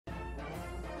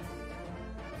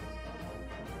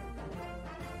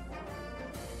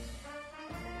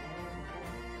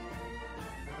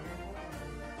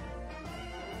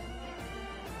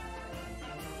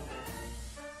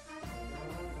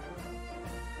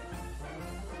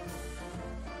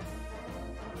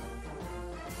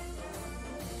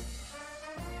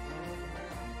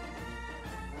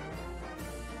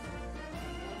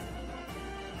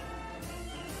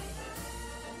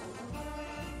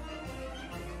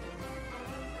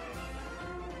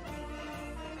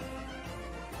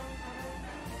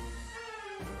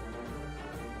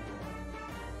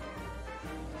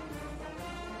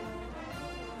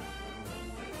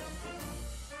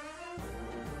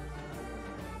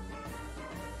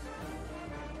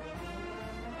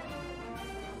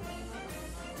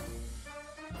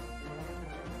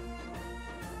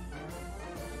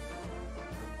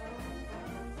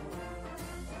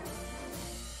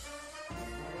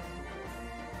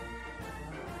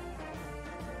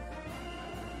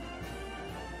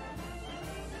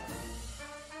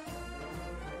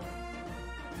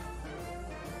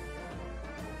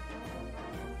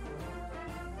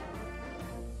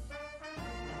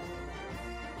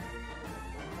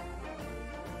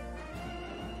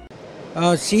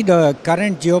See, the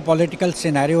current geopolitical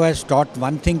scenario has taught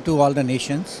one thing to all the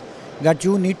nations, that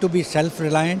you need to be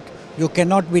self-reliant. You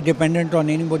cannot be dependent on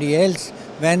anybody else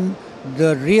when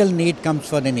the real need comes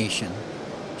for the nation.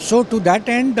 So to that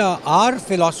end, our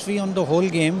philosophy on the whole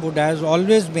game would has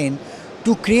always been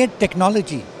to create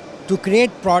technology, to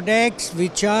create products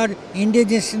which are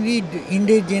indigenously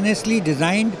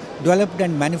designed, developed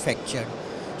and manufactured.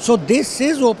 So this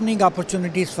is opening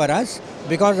opportunities for us,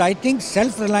 because I think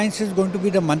self-reliance is going to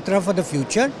be the mantra for the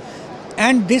future,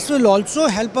 and this will also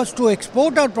help us to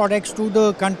export our products to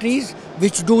the countries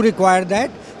which do require that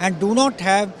and do not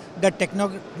have the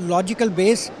technological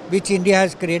base which India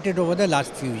has created over the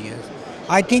last few years.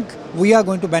 I think we are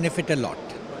going to benefit a lot.